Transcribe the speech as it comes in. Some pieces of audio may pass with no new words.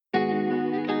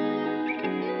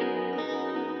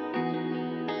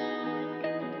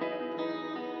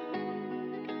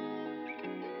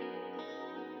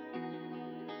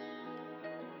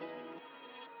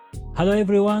Hello,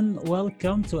 everyone.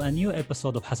 Welcome to a new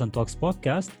episode of Hassan Talks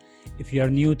podcast. If you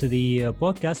are new to the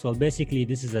podcast, well, basically,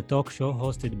 this is a talk show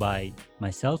hosted by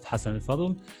myself, Hassan Al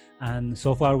Fadl. And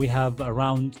so far, we have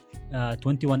around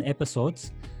 21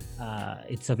 episodes.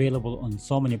 It's available on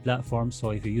so many platforms.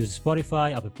 So if you use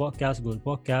Spotify, Apple Podcasts,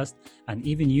 Google Podcasts, and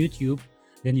even YouTube,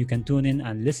 then you can tune in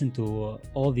and listen to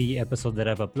all the episodes that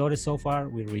I've uploaded so far,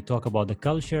 where we talk about the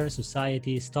culture,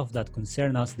 society, stuff that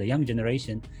concern us, the young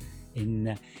generation,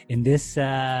 in this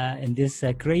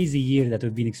crazy year that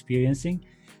we've been experiencing.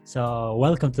 So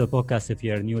welcome to the podcast if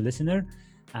you're a new listener,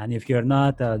 and if you're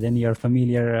not, then you're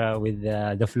familiar with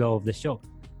the flow of the show.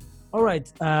 All right,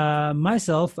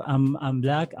 myself, I'm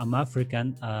black, I'm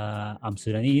African, I'm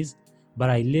Sudanese, but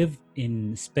I live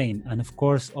in Spain. And of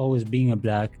course, always being a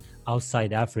black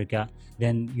outside Africa,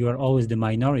 then you're always the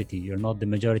minority. You're not the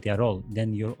majority at all.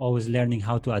 Then you're always learning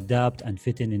how to adapt and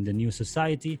fit in the new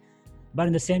society. But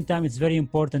at the same time, it's very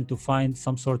important to find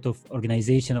some sort of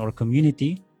organization or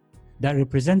community that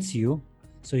represents you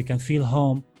so you can feel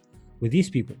home with these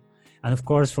people. And of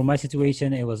course, for my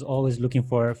situation, I was always looking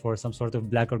for some sort of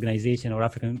black organization or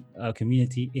African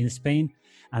community in Spain.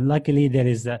 And luckily, there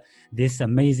is this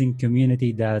amazing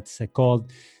community that's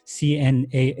called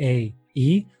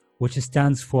CNAAE, which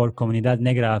stands for Comunidad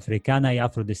Negra Africana y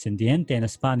Afrodescendiente en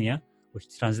España,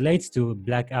 which translates to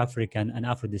Black African and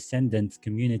Afro-descendant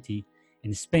community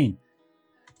in Spain.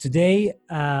 Today,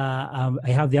 I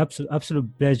have the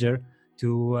absolute pleasure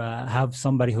to have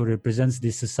somebody who represents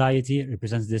this society,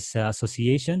 represents this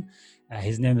association.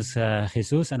 His name is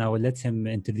Jesus, and I will let him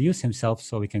introduce himself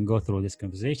so we can go through this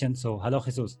conversation. So, hello,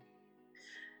 Jesus.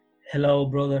 Hello,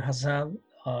 brother Hassan.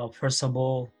 First of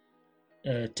all,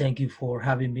 thank you for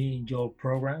having me in your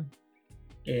program.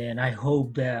 And I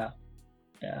hope that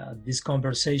this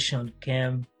conversation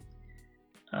can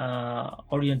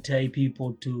orientate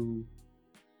people to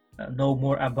know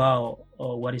more about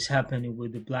what is happening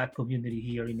with the Black community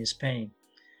here in Spain.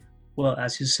 Well,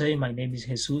 as you say, my name is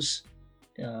Jesus.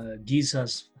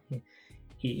 Jesus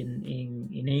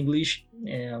in English,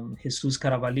 Jesus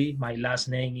Carabalí. My last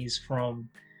name is from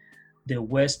the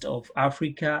west of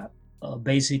Africa,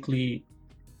 basically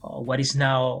what is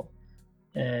now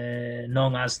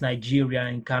known as Nigeria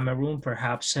and Cameroon,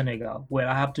 perhaps Senegal. Well,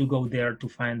 I have to go there to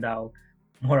find out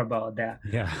more about that.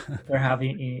 Yeah. Perhaps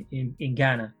in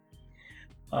Ghana.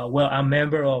 Well, I'm a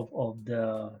member of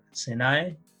the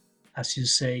Senai, as you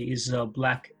say, is a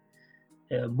black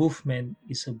movement,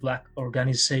 is a black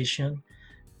organization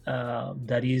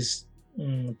that is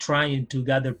trying to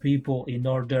gather people in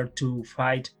order to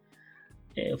fight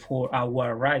for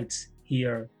our rights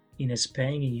here in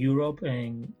Spain, in Europe,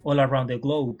 and all around the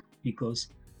globe, because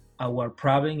our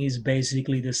problem is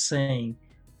basically the same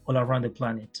all around the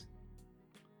planet.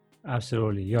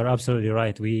 Absolutely, you're absolutely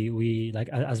right. We like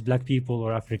as Black people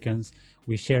or Africans,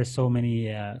 we share so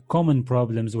many common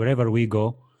problems wherever we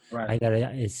go. Right. Either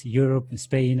it's Europe,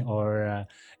 Spain, or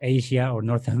Asia or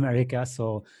North America.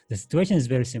 So the situation is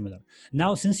very similar.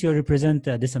 Now, since you represent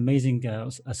this amazing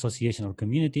association or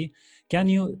community, can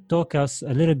you talk us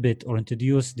a little bit or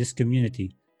introduce this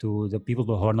community to the people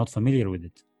who are not familiar with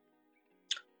it?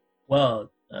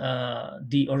 Well,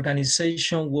 the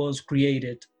organization was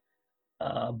created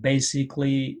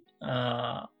basically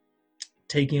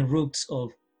taking roots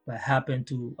of what happened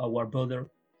to our brother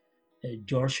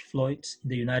George Floyd in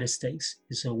the United States.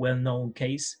 It's a well-known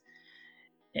case,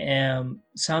 and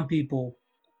some people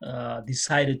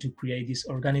decided to create this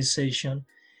organization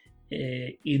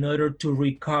in order to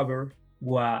recover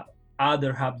what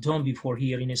others have done before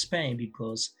here in Spain,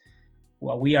 because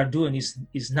what we are doing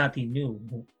is nothing new.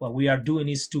 What we are doing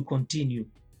is to continue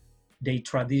the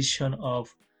tradition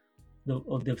of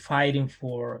the fighting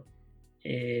for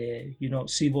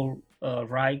civil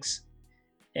rights,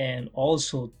 and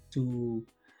also to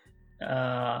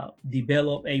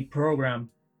develop a program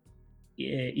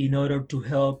in order to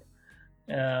help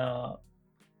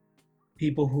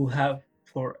people who have,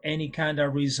 for any kind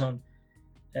of reason,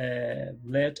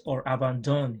 let or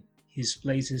abandon his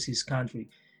places, his country.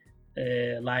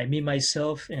 Like me,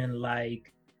 myself, and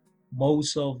like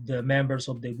most of the members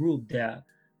of the group, that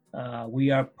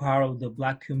we are part of the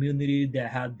Black community that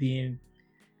have been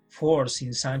forced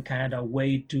in some kind of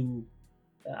way to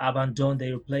abandon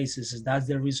their places. That's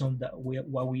the reason that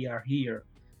why we are here.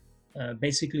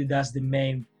 Basically, that's the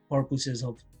main purposes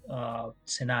of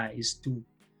Senai, is to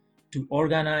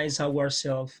organize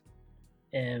ourselves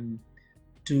and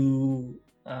to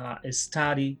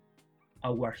study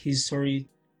our history,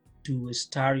 to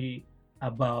study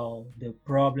about the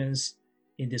problems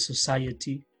in the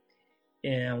society,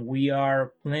 and we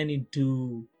are planning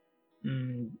to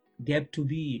get to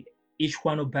be each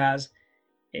one of us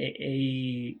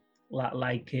a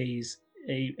like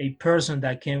a person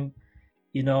that can,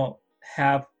 you know,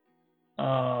 have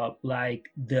like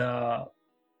the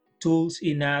tools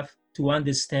enough to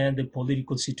understand the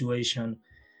political situation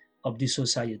of the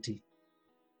society.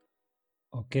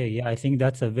 Okay, yeah, I think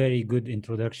that's a very good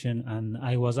introduction. And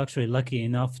I was actually lucky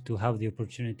enough to have the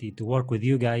opportunity to work with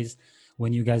you guys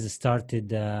when you guys started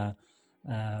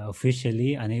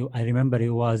officially. And I remember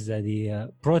it was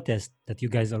the protest that you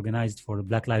guys organized for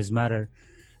Black Lives Matter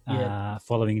Yeah,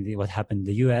 following what happened in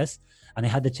the US. And I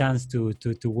had the chance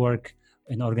to work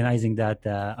in organizing that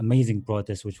amazing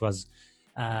protest, which was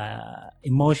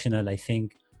emotional, I think,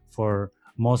 for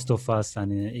most of us,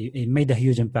 and it made a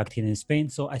huge impact here in Spain.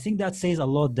 So I think that says a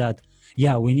lot that,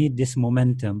 yeah, we need this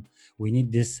momentum, we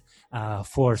need this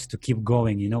force to keep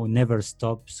going, never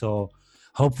stop. So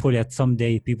hopefully at some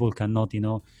day people cannot,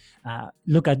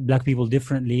 look at Black people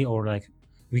differently, or like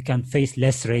we can face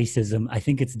less racism. I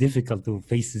think it's difficult to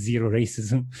face zero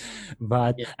racism,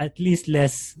 but yeah, at least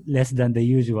less than the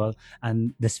usual. And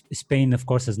Spain, of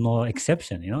course, is no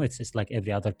exception. It's like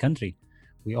every other country.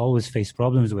 We always face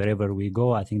problems wherever we go.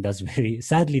 I think that's very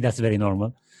sadly that's very normal.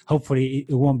 Hopefully,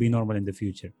 it won't be normal in the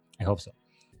future. I hope so.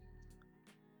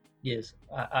 yes.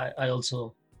 I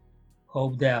also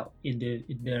hope that in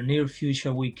the near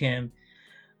future we can,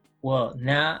 well,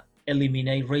 not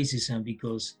eliminate racism,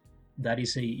 because that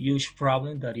is a huge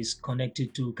problem that is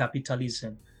connected to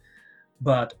capitalism,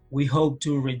 but we hope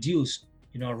to reduce,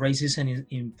 racism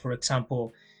in for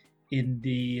example, in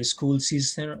the school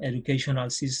system, educational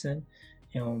system,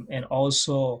 and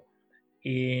also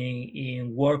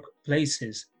in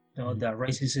workplaces. Mhm. that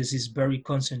racism is very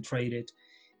concentrated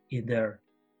in there.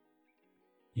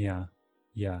 Yeah,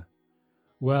 yeah.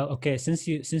 Well, okay. Since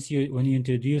you when you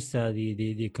introduced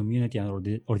the community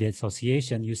or the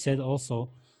association, you said also,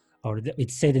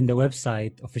 it said in the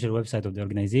official website of the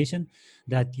organization,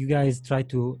 that you guys try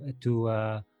to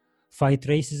fight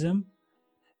racism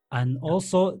and Yeah.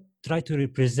 also try to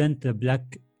represent the Black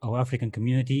or African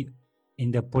community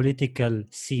in the political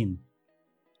scene.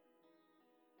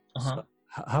 Uh-huh. So,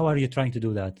 how are you trying to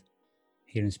do that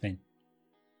here in Spain?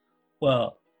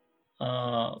 Well,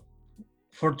 uh,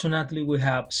 fortunately, we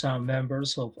have some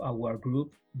members of our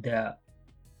group that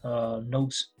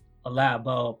knows a lot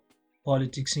about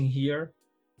politics in here.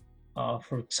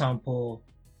 For example,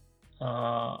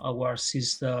 our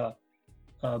sister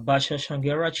Basha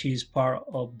Shangera, she is part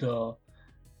of the,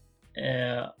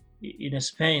 in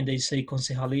Spain, they say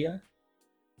Concejalía,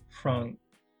 from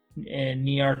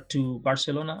near to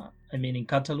Barcelona, I mean in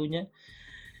Catalonia.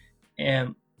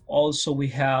 And also we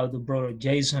have the brother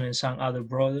Jason and some other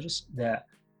brothers that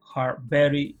are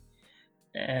very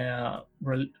uh,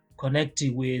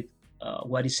 connected with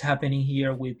what is happening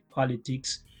here with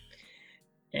politics,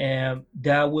 and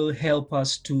that will help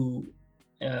us to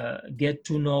get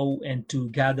to know and to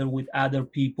gather with other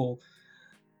people,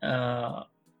 uh,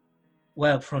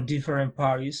 well, from different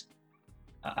parties.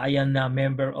 I am not a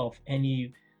member of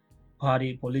any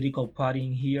political party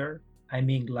in here. I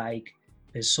mean, like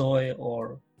PSOE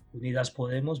or Unidas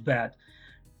Podemos, but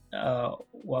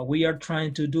what we are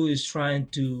trying to do is trying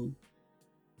to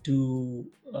do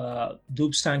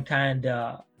some kind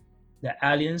of the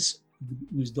alliance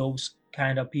with those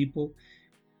kind of people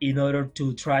in order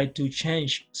to try to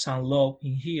change some law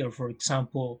in here. For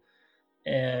example,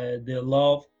 the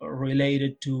law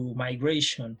related to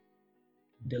migration,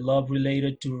 the law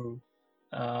related to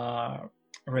uh,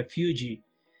 refugee,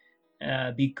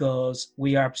 because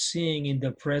we are seeing in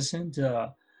the present uh,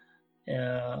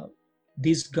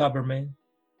 this government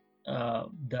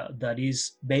that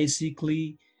is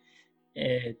basically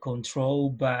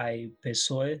controlled by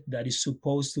PSOE, that is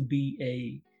supposed to be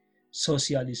a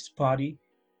socialist party,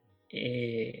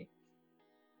 uh,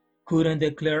 couldn't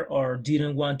declare or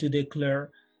didn't want to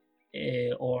declare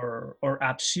or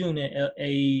abstain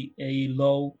a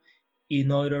law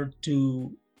in order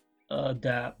to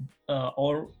that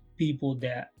all people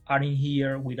that are in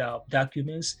here without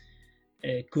documents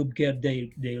could get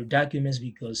their documents,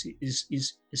 because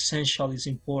it's essential, it's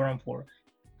important for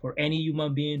any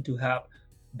human being to have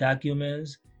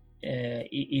documents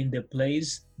in the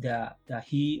place that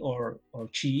he or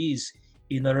she is,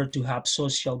 in order to have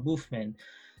social movement.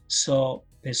 So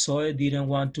PSOE didn't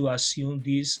want to assume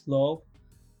this law,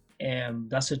 and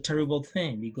that's a terrible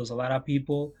thing, because a lot of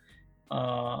people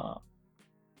uh,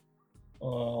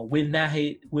 will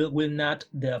not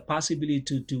the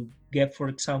possibility to get, for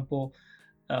example,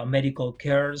 medical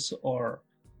cares or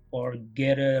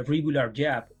get a regular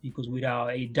job, because without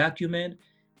a document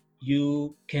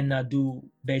you cannot do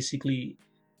basically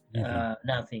Anything?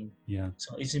 nothing. Yeah.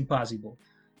 So it's impossible.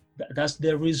 That's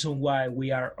the reason why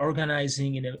we are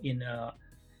organizing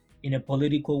in a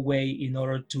political way in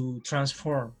order to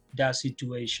transform that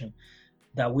situation.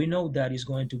 That we know that is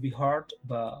going to be hard,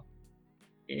 but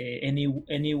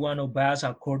any one of us,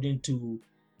 according to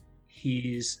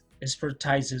his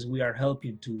expertises, we are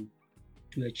helping to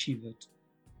achieve it.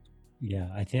 Yeah,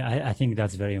 I think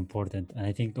that's very important, and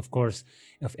I think, of course,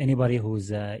 if anybody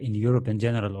who's in Europe in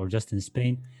general or just in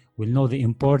Spain will know the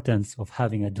importance of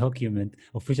having a document,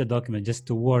 official document, just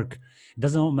to work. It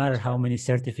doesn't matter how many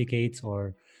certificates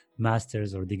or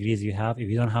masters or degrees you have. If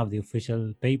you don't have the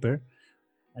official paper,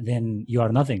 then you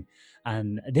are nothing.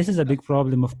 And this is a big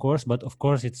problem, of course, but of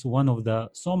course, it's one of the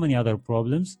so many other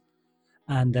problems.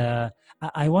 And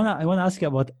I wanna ask you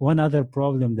about one other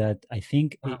problem that I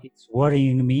think it's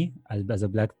worrying me as a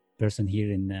black person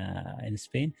here in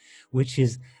Spain, which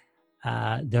is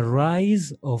the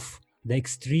rise of the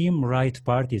extreme right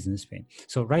parties in Spain.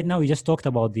 So right now we just talked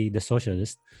about the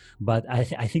socialists, but I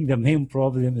think the main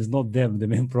problem is not them. The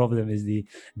main problem is the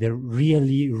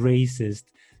really racist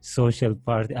social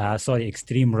party,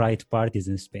 extreme right parties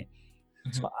in Spain.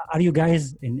 So are you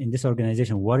guys in this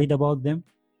organization worried about them?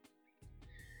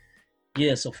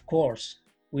 Yes, of course.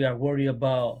 We are worried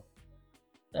about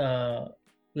uh,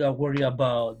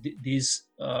 these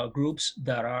groups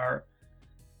that are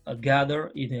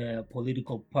gathered in a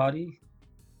political party.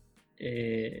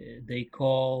 They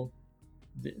call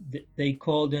they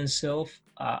call themselves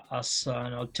as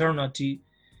an alternative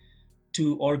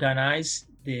to organize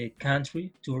the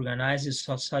country, to organize the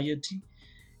society,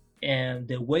 and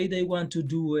the way they want to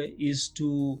do it is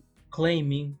to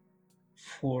claiming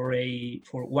for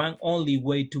one only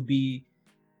way to be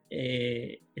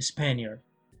a Spaniard.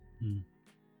 Mm.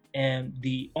 And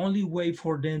the only way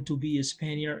for them to be a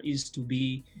Spaniard is to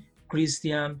be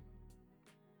Christian,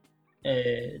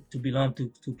 to belong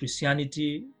to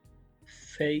Christianity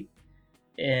faith,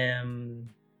 and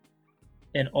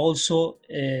also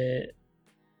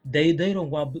they don't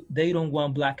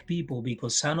want black people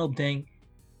because some of them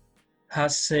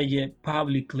has said it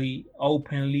publicly,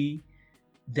 openly,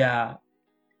 that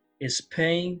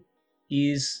Spain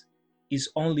is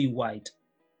only white,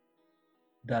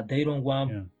 that they don't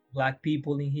want Yeah. black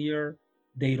people in here,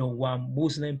 they don't want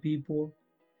Muslim people,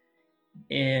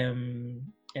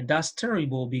 and that's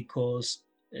terrible because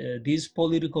this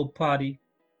political party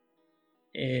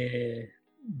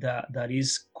that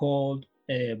is called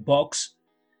Vox,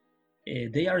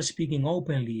 they are speaking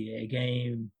openly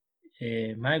against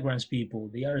migrants people.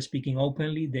 They are speaking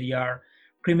openly. They are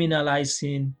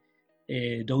criminalizing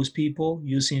those people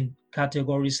using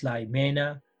categories like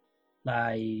MENA,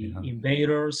 like Yeah.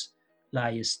 invaders,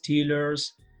 like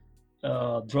stealers,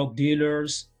 drug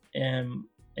dealers, and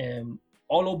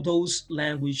all of those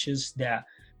languages that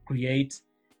create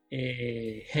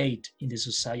hate in the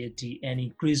society and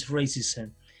increase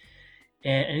racism.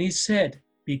 And it's sad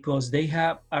because they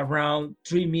have around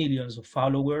 3 millions of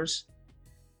followers.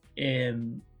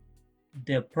 And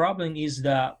the problem is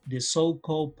that the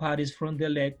so-called parties from the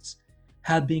left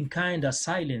have been kind of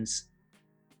silenced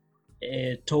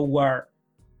toward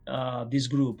this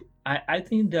group. I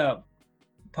think the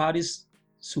parties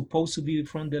supposed to be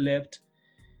from the left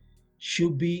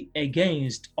should be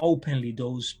against openly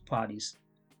those parties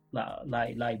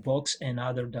like Vox and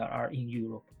others that are in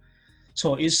Europe.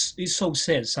 So it's so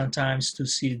sad sometimes to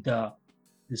see the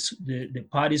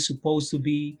party supposed to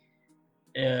be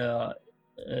uh,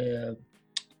 uh,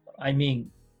 I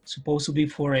mean supposed to be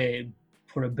for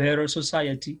a better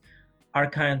society are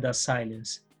kind of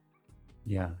silence.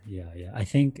 Yeah, yeah, yeah. I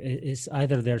think it's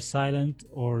either they're silent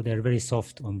or they're very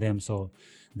soft on them. So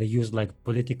they use like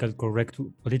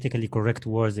politically correct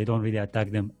words. They don't really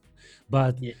attack them.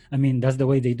 But Yeah. I mean, that's the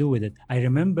way they do with it. I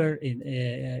remember in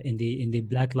the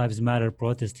Black Lives Matter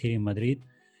protest here in Madrid,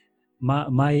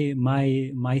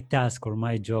 my task or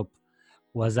my job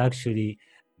was actually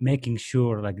making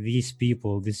sure like these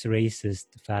people, these racist,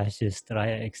 fascist,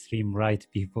 right, extreme right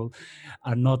people,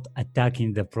 are not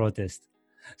attacking the protest.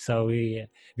 So we,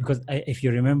 because if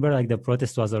you remember, like the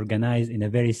protest was organized in a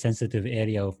very sensitive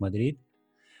area of Madrid,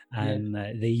 Yeah. and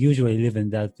they usually live in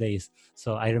that place.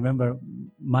 So I remember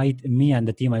me and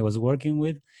the team I was working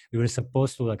with, we were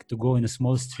supposed to like to go in the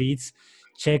small streets,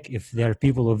 check if there are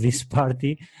people of this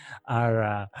party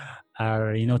are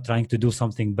trying to do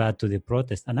something bad to the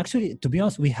protest. And actually, to be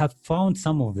honest, we have found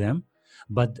some of them,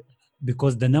 but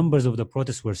because the numbers of the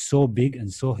protests were so big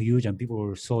and so huge and people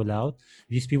were so loud,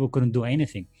 these people couldn't do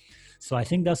anything. So I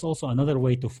think that's also another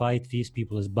way to fight these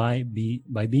people is by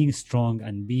being strong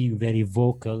and being very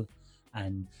vocal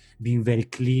and being very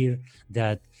clear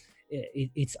that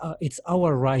it's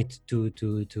our right to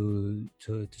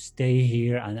stay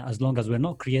here, and as long as we're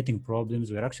not creating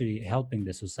problems, we're actually helping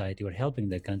the society, we're helping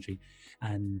the country,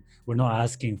 and we're not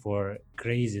asking for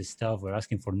crazy stuff, we're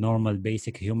asking for normal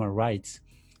basic human rights,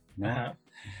 you know. Uh-huh.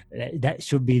 That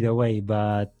should be the way.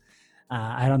 But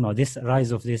I don't know, this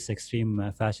rise of this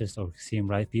extreme fascist or extreme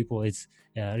right people, it's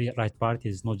right party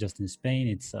is not just in Spain,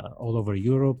 it's all over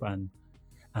Europe, and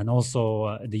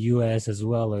also the US as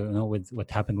well. You know, with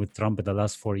what happened with Trump in the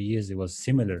last 4 years, it was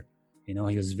similar. You know,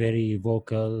 he was very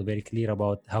vocal, very clear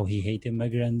about how he hates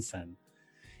immigrants, and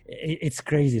it's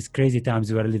crazy. It's crazy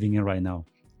times we are living in right now.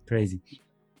 Crazy.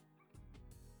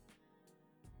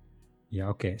 Yeah.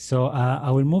 Okay. So I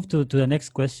will move to the next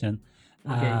question,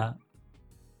 Okay.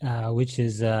 which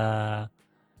is the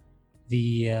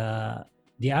uh,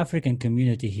 the African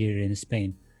community here in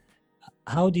Spain.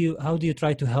 How do you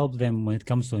try to help them when it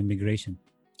comes to immigration?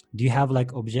 Do you have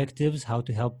like objectives how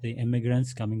to help the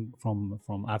immigrants coming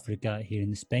from Africa here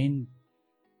in Spain?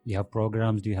 Do you have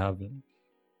programs? Do you have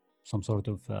some sort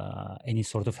of any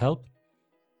sort of help?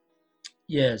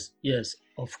 Yes, yes,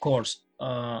 of course.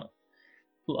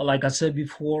 Like I said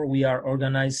before, we are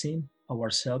organizing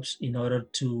ourselves in order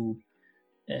to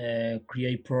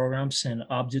create programs and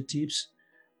objectives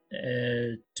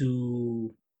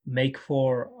to make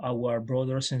for our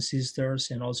brothers and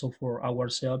sisters and also for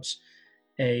ourselves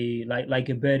a like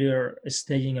a better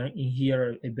staying in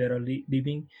here, a better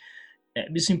living.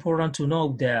 It's important to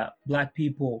know that Black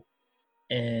people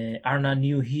are not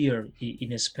new here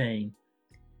in Spain.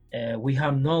 We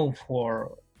have known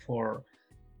for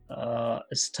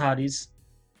studies,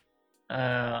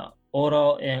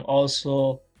 oral and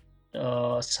also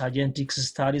scientific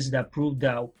studies that prove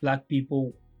that Black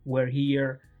people were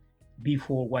here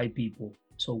before white people.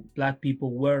 So Black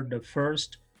people were the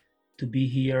first to be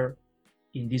here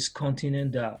in this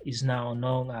continent that is now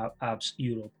known as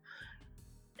Europe.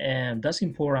 And that's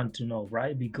important to know,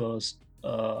 right? Because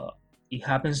it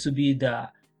happens to be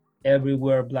that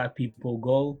everywhere Black people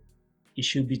go, it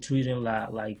should be treated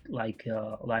like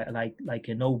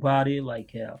a nobody,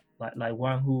 like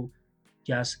one who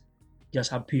just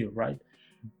just appeared, right?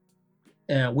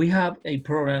 And we have a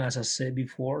program, as I said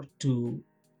before, to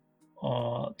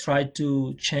try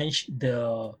to change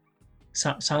the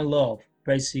some law,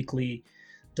 basically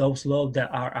those laws that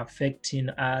are affecting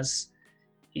us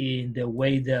in the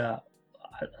way that,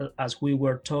 as we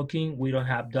were talking, we don't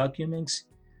have documents.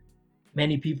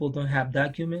 Many people don't have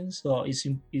documents, so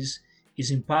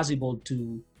it's impossible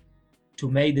to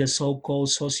make the so-called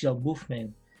social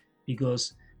movement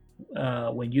because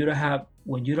when you don't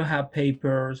have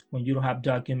papers, when you don't have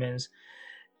documents,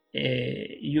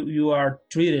 you are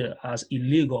treated as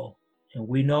illegal, and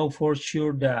we know for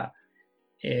sure that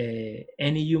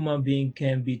any human being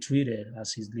can be treated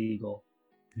as illegal.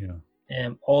 Yeah.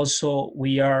 And also uh,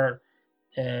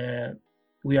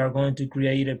 we are going to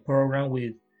create a program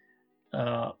with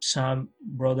some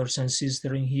brothers and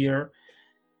sisters in here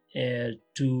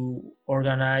to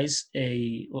organize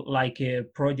a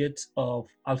project of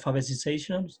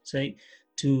alphabetization, say,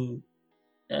 to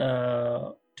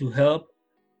help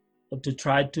to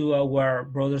try to our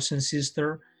brothers and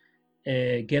sisters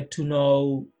get to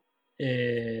know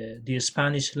the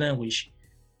Spanish language,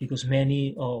 because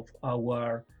many of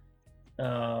our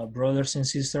brothers and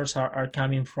sisters are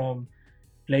coming from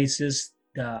places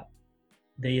that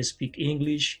they speak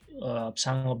English,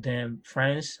 some of them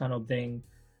French, some of them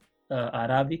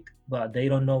Arabic, but they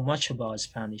don't know much about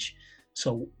Spanish.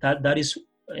 So that is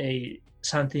a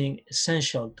something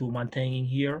essential to maintaining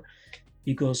here,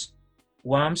 because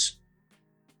once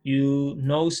you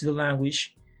knows the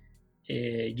language,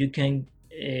 you can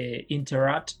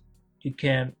interact, you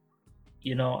can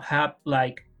have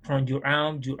like from your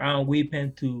own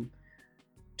weapon to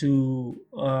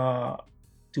uh,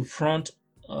 to front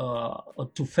or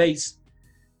to face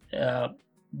uh,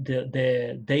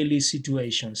 the daily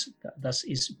situations. That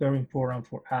is very important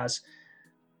for us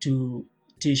to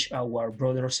teach our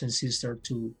brothers and sisters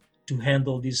to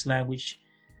handle this language,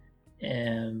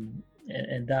 and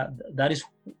that is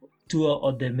two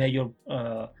of the major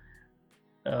uh,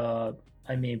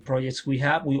 projects we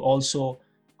have. We also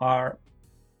are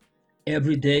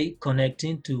every day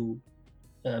connecting to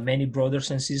many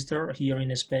brothers and sisters here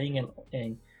in Spain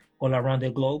and all around the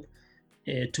globe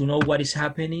to know what is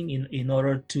happening in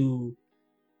order to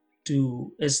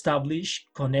establish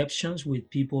connections with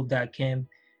people that can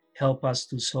help us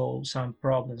to solve some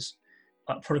problems.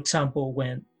 For example,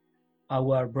 when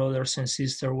our brothers and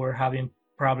sisters were having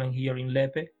problem here in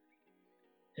Lepe,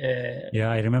 Yeah,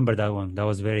 I remember that one. That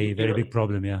was very, you very know, big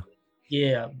problem. Yeah.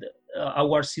 yeah,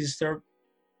 our sister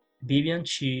Vivian,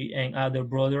 she and other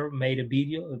brother made a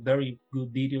video, a very good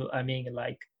video. I mean,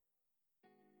 like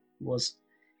was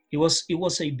it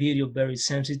was a video very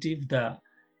sensitive that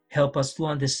help us to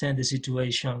understand the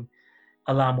situation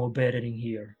a lot more better in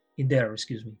here, in there,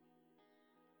 excuse me.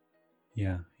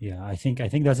 Yeah, yeah. I think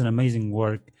that's an amazing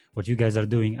work what you guys are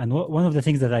doing. And one of the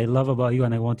things that I love about you,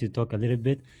 and I want to talk a little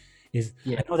bit, is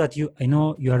Yeah. I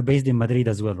know you are based in Madrid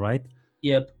as well, right?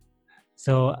 Yep.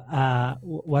 So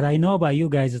what I know about you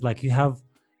guys is like you have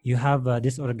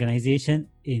this organization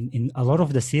in a lot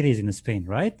of the cities in Spain,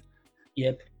 right?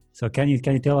 Yep. So can you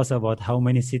tell us about how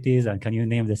many cities, and can you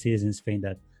name the cities in Spain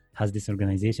that has this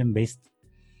organization based?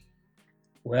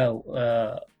 Well,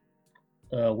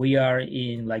 we are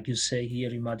in, like you say,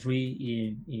 here in Madrid,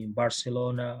 in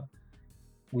Barcelona.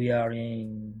 We are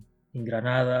in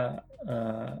Granada.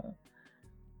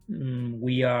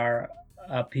 We are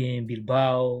up in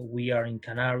Bilbao. We are in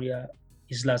Canaria,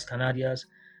 Islas Canarias.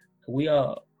 We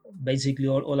are basically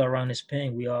all around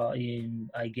Spain. We are in,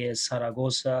 I guess,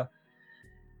 Zaragoza.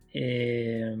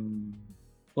 Um,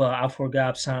 well, I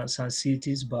forgot some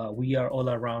cities, but we are all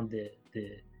around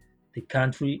the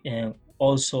country. And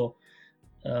also,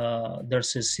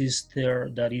 there's a sister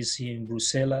that is in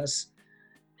Brussels,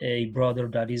 a brother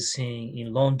that is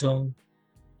in London.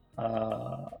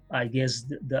 I guess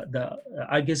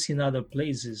I guess in other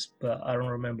places, but I don't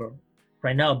remember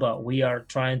right now. But we are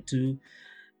trying to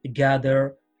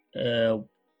gather. Uh,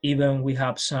 Even we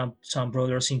have some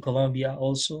brothers in Colombia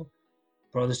also,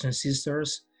 brothers and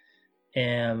sisters,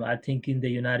 and I think in the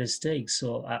United States.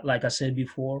 So, like I said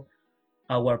before,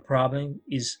 our problem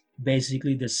is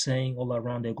basically the same all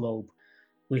around the globe.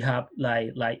 We have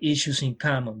like issues in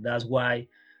common. That's why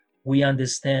we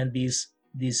understand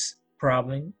this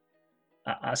problem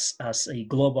as a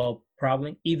global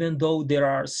problem, even though there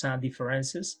are some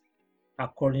differences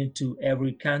according to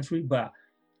every country. But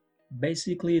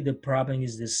basically, the problem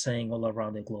is the same all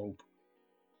around the globe,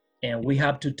 and we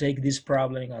have to take this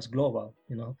problem as global,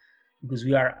 because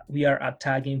we are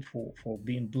attacking for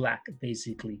being black.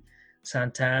 Basically,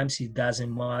 sometimes it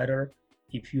doesn't matter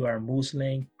if you are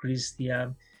Muslim,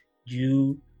 Christian,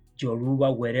 Jew,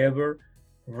 Yoruba, whatever.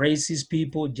 Racist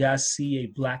people just see a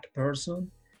black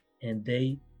person and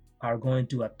they are going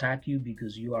to attack you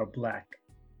because you are black.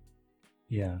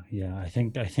 Yeah, yeah. I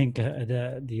think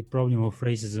the problem of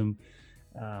racism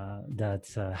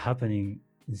that's happening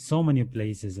in so many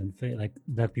places, and like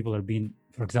black people are being,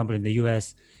 for example, in the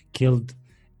U.S., killed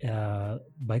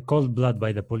by cold blood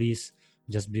by the police,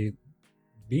 just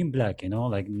being black.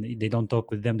 Like they don't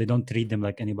talk with them, they don't treat them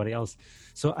like anybody else.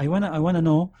 So I wanna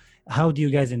know, how do you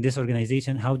guys in this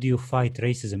organization, how do you fight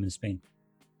racism in Spain?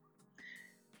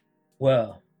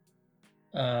 Well,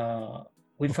 uh,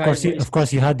 we Of fight course, you, race. of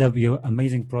course, you had your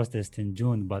amazing protest in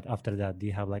June, but after that, do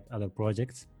you have like other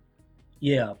projects?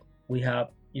 Yeah, we have,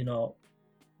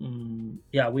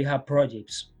 yeah, we have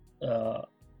projects.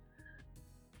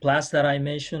 Plus that I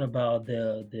mentioned about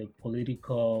the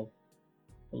political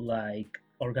like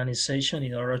organization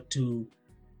in order to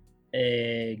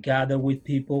gather with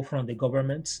people from the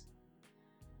governments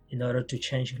in order to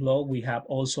change law. We have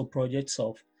also projects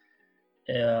of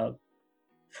uh,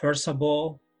 first of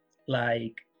all,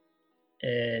 like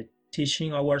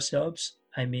teaching ourselves.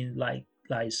 I mean, like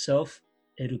self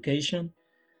education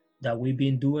that we've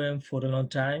been doing for a long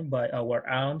time by our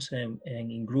arms and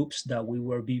in groups that we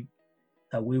were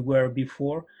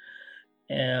before.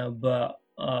 But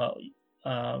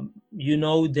you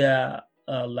know that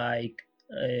like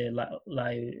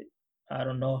I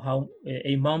don't know how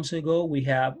 8 months ago we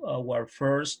have our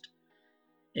first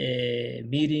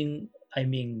meeting. I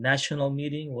mean, national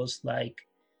meeting was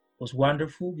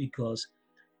wonderful because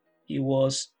it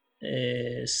was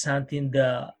something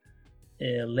that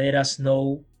let us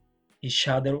know each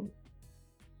other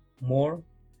more,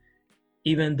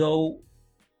 even though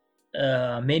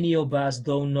many of us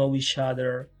don't know each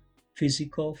other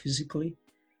physically.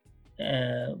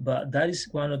 But that is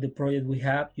one of the projects we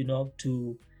have,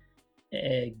 to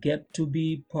get to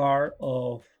be part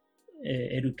of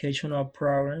educational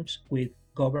programs with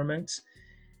governments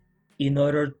in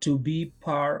order to be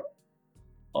part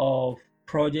of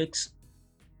projects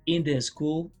in the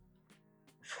school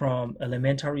from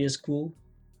elementary school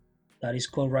that is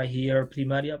called right here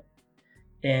primaria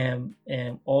and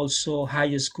also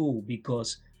high school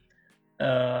because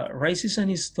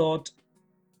racism is taught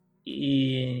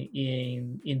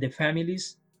in the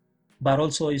families, but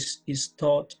also is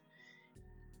taught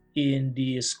in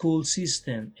the school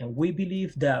system. And we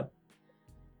believe that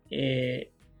uh,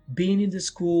 being in the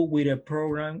school with a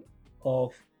program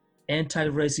of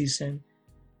anti-racism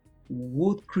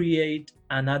would create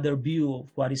another view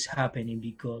of what is happening,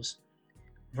 because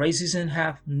racism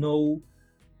have no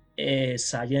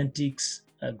scientific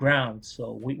ground.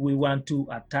 So we want to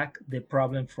attack the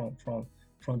problem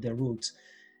from the roots.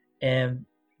 And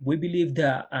we believe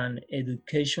that an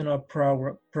educational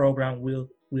program will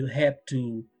help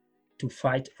to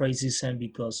fight racism,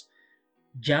 because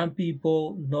young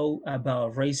people know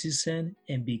about racism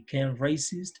and become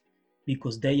racist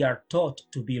because they are taught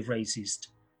to be racist.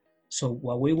 So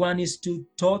what we want is to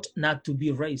taught not to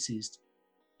be racist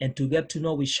and to get to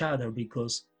know each other,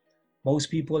 because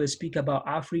most people speak about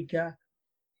Africa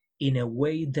in a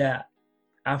way that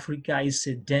Africa is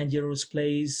a dangerous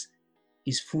place,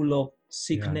 is full of Yeah.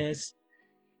 sickness,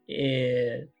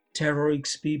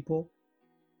 terrorist people,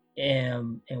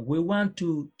 and we want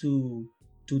to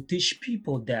teach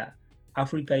people that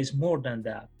Africa is more than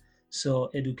that. So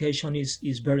education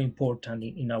is very important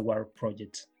in our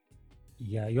project.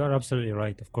 Yeah, you are absolutely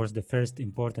right. Of course, the first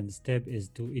important step is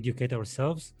to educate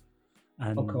ourselves, Of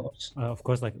and course. of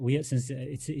course, like we, since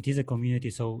it is a community,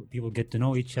 so people get to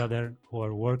know each other who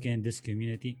are working in this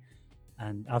community,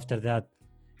 and after that,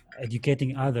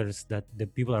 educating others, that the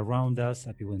people around us,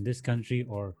 people in this country,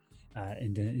 or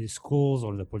in the schools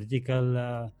or the political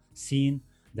scene,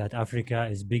 that Africa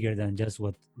is bigger than just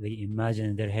what they imagine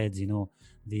in their heads.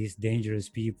 These dangerous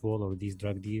people or these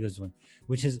drug dealers,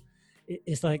 which is,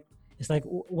 it's like,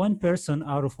 one person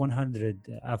out of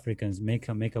 100 Africans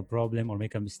make a problem or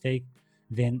make a mistake,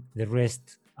 then the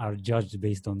rest are judged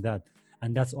based on that,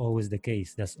 and that's always the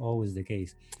case. That's always the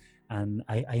case. And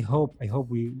I hope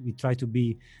we try to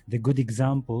be the good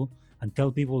example and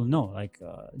tell people, no, like,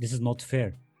 this is not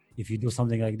fair if you do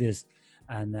something like this.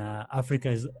 And Africa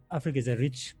is a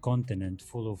rich continent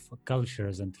full of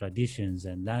cultures and traditions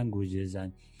and languages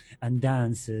and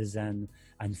dances and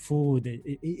food.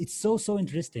 It's so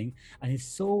interesting, and it's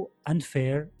so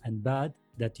unfair and bad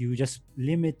that you just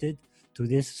limited to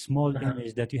this small Uh-huh.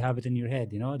 image that you have it in your head.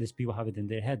 These people have it in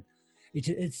their head.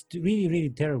 It's really,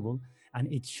 really terrible, and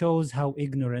it shows how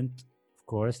ignorant, of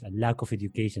course, and lack of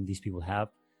education these people have.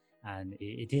 And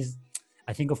it is,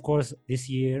 I think, of course, this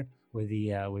year with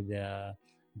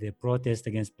the protest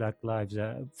against Black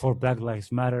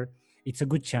Lives Matter, it's a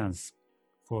good chance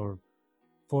for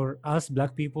us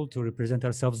Black people to represent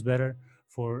ourselves better,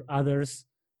 for others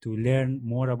to learn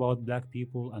more about Black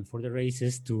people, and for the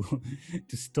racists to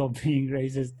to stop being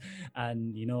racist,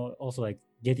 and also, like,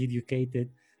 get educated.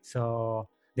 So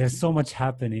there's so much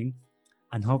happening,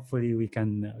 and hopefully we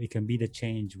can be the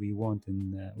change we want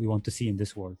to see in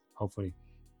this world, hopefully.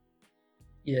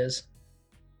 Yes,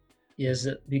 yes,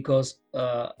 because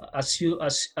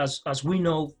as we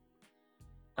know,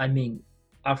 I mean,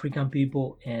 African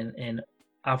people and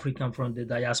African from the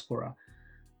diaspora,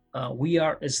 we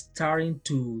are starting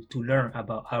to learn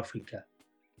about Africa.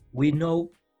 We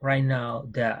know right now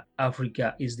that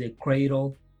Africa is the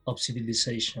cradle of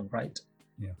civilization, right?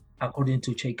 Yeah. According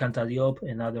to Cheikh Anta Diop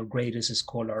and other greatest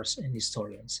scholars and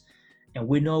historians. And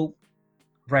we know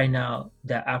right now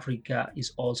that Africa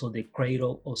is also the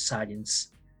cradle of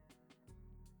science.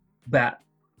 But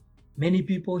many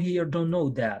people here don't know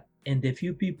that. And the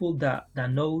few people that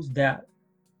knows that,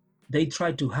 they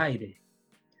try to hide it.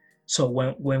 So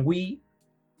when we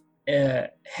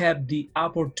have the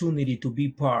opportunity to be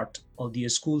part of the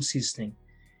school system,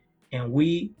 and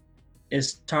we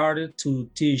started to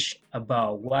teach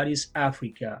about what is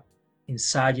Africa in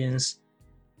science,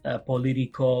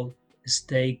 political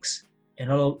stakes,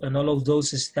 and all of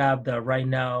those stuff that right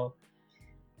now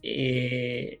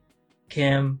uh,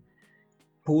 can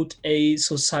put a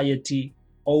society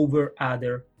over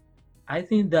other. I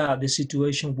think that the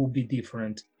situation will be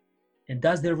different, and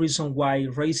that's the reason why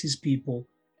racist people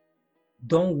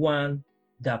don't want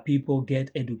that people get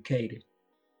educated.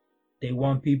 They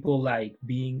want people like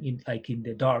being in like in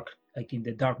the dark, like in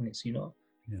the darkness.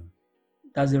 Yeah.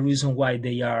 That's the reason why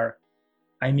they are,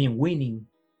 I mean, winning.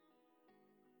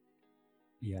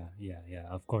 Yeah,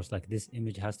 of course, like, this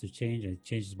image has to change, and it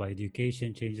changes by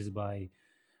education, changes by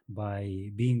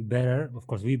being better. Of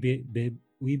course, we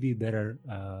be better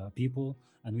people,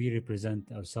 and we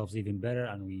represent ourselves even better,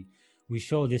 and we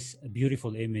show this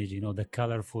beautiful image, the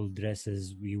colorful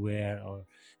dresses we wear, or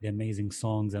the amazing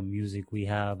songs and music we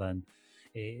have, and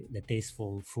the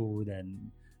tasteful food,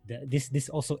 and this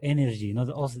also energy,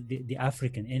 also the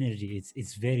African energy.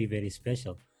 It's very, very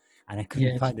special, and I couldn't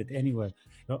Yes, find it anywhere.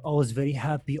 You're always very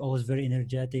happy, always very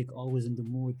energetic, always in the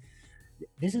mood.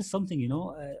 This is something,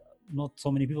 not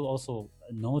so many people also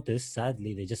notice.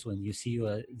 Sadly, they just, when they see you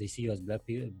as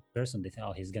person, they think,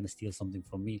 oh, he's gonna steal something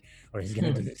from me, or he's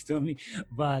gonna do this to me.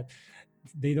 But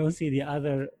they don't see the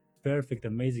other perfect,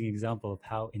 amazing example of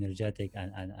how energetic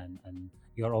and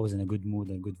you're always in a good mood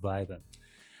and good vibe. And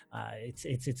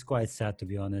it's quite sad to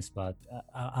be honest, but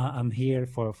I'm here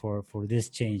for this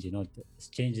change. You know,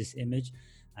 change this image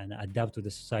and adapt to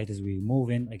the societies we move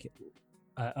in. Like,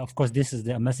 of course, this is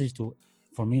the message to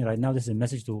for me right now. This is a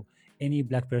message to any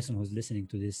black person who's listening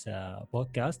to this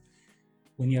podcast.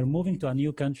 When you're moving to a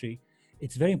new country,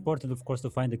 it's very important, of course, to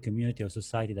find a community or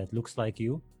society that looks like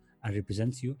you and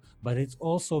represents you. But it's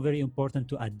also very important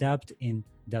to adapt in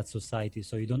that society,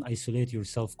 so you don't isolate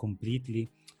yourself completely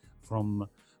from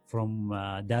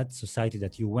that society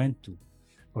that you went to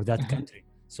or that Mhm. country.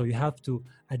 So you have to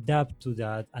adapt to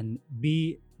that and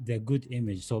be the good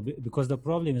image. So because the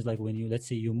problem is like when you, let's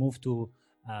say you move to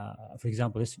for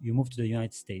example, you move to the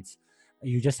United States,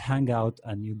 you just hang out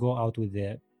and you go out with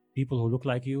the people who look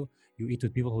like you eat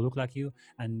with people who look like you,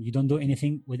 and you don't do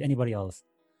anything with anybody else.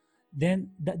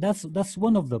 Then that's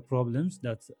one of the problems,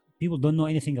 that people don't know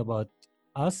anything about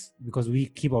us because we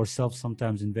keep ourselves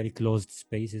sometimes in very closed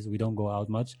spaces. We don't go out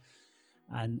much,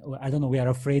 and I don't know, we are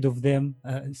afraid of them,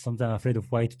 sometimes afraid of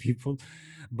white people.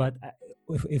 But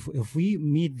if we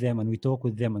meet them and we talk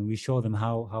with them and we show them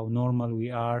how normal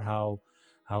we are,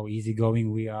 how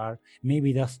easygoing we are,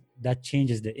 maybe that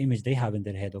changes the image they have in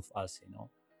their head of us, you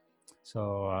know.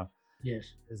 So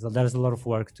Yes. there's a lot of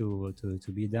work to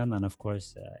be done, and of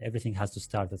course everything has to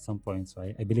start at some point. So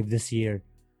I believe this year,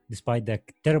 despite the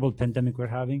terrible pandemic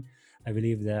we're having, I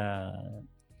believe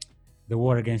the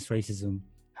war against racism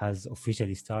has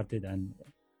officially started, and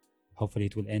hopefully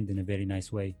it will end in a very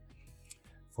nice way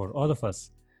for all of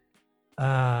us.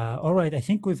 All right, I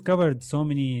think we've covered so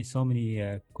many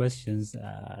questions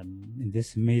in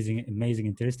this amazing,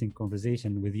 interesting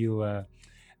conversation with you,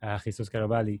 Jesus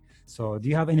Carabali. So, do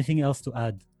you have anything else to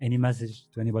add? Any message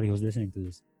to anybody who's listening to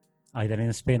this, either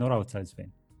in Spain or outside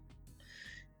Spain?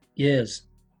 Yes.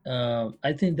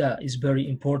 I think that it's very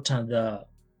important that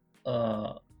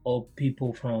all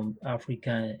people from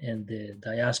Africa and the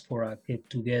diaspora get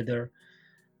together.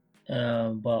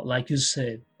 But like you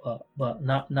said, but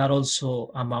not also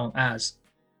among us.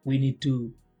 We need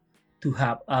to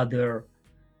have other,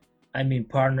 I mean,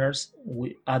 partners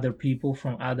with other people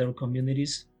from other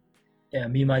communities.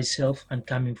 Me myself, I'm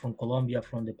coming from Colombia,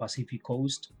 from the Pacific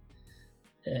coast.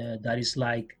 That is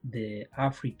like the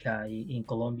Africa in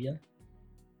Colombia.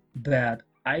 But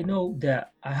I know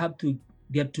that I have to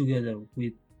get together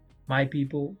with my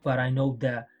people, but I know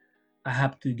that I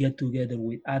have to get together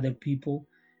with other people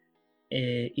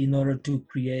in order to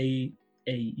create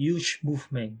a huge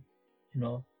movement, you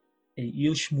know, a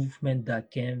huge movement that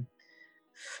can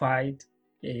fight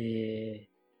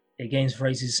against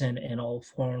racism and all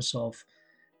forms of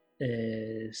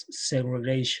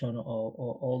segregation,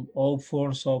 or all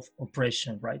forms of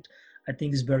oppression, right? I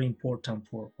think it's very important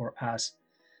for us.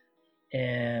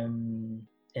 Um,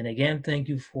 and again, thank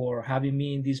you for having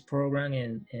me in this program,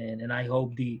 and I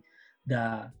hope the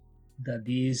that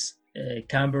this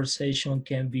conversation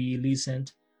can be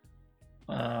listened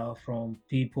from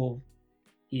people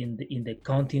in the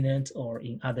continent or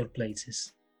in other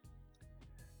places.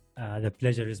 The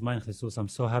pleasure is mine, Jesus. I'm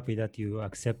so happy that you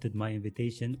accepted my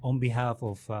invitation on behalf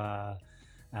of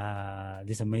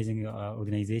this amazing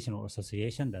organization or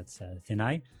association, that's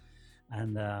Thinai.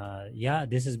 And yeah,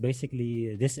 this is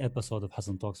basically this episode of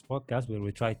Hassan Talks podcast, where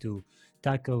we try to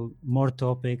tackle more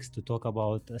topics, to talk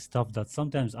about stuff that's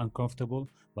sometimes uncomfortable,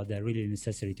 but they're really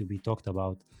necessary to be talked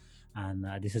about. And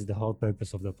this is the whole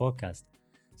purpose of the podcast.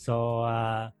 So,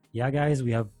 yeah, guys,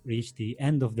 we have reached the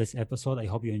end of this episode. I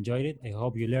hope you enjoyed it. I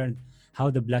hope you learned how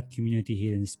the Black community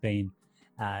here in Spain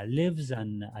lives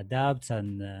and adapts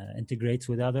and integrates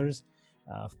with others.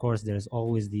 Of course, there's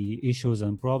always the issues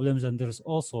and problems, and there's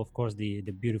also, of course, the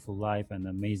beautiful life and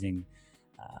amazing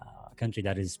country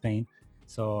that is Spain.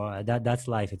 So that's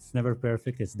life. It's never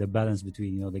perfect. It's the balance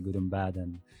between the good and bad,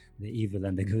 and the evil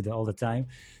and the good all the time.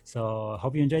 So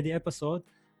hope you enjoyed the episode.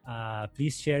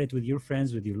 Please share it with your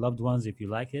friends, with your loved ones if you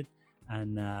like it.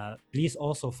 And please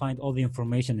also find all the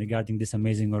information regarding this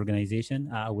amazing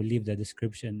organization. I will leave the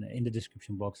description in the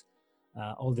description box,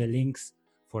 all the links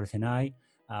for Thenai.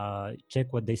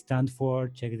 Check what they stand for,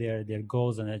 check their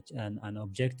goals and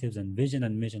objectives and vision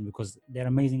and mission, because they're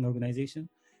amazing organization.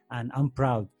 And I'm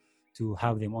proud to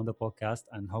have them on the podcast,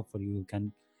 and hopefully we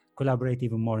can collaborate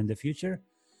even more in the future.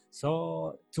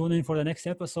 So tune in for the next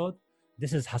episode.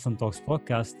 This is Hassan Talks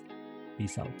Podcast.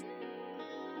 Peace out.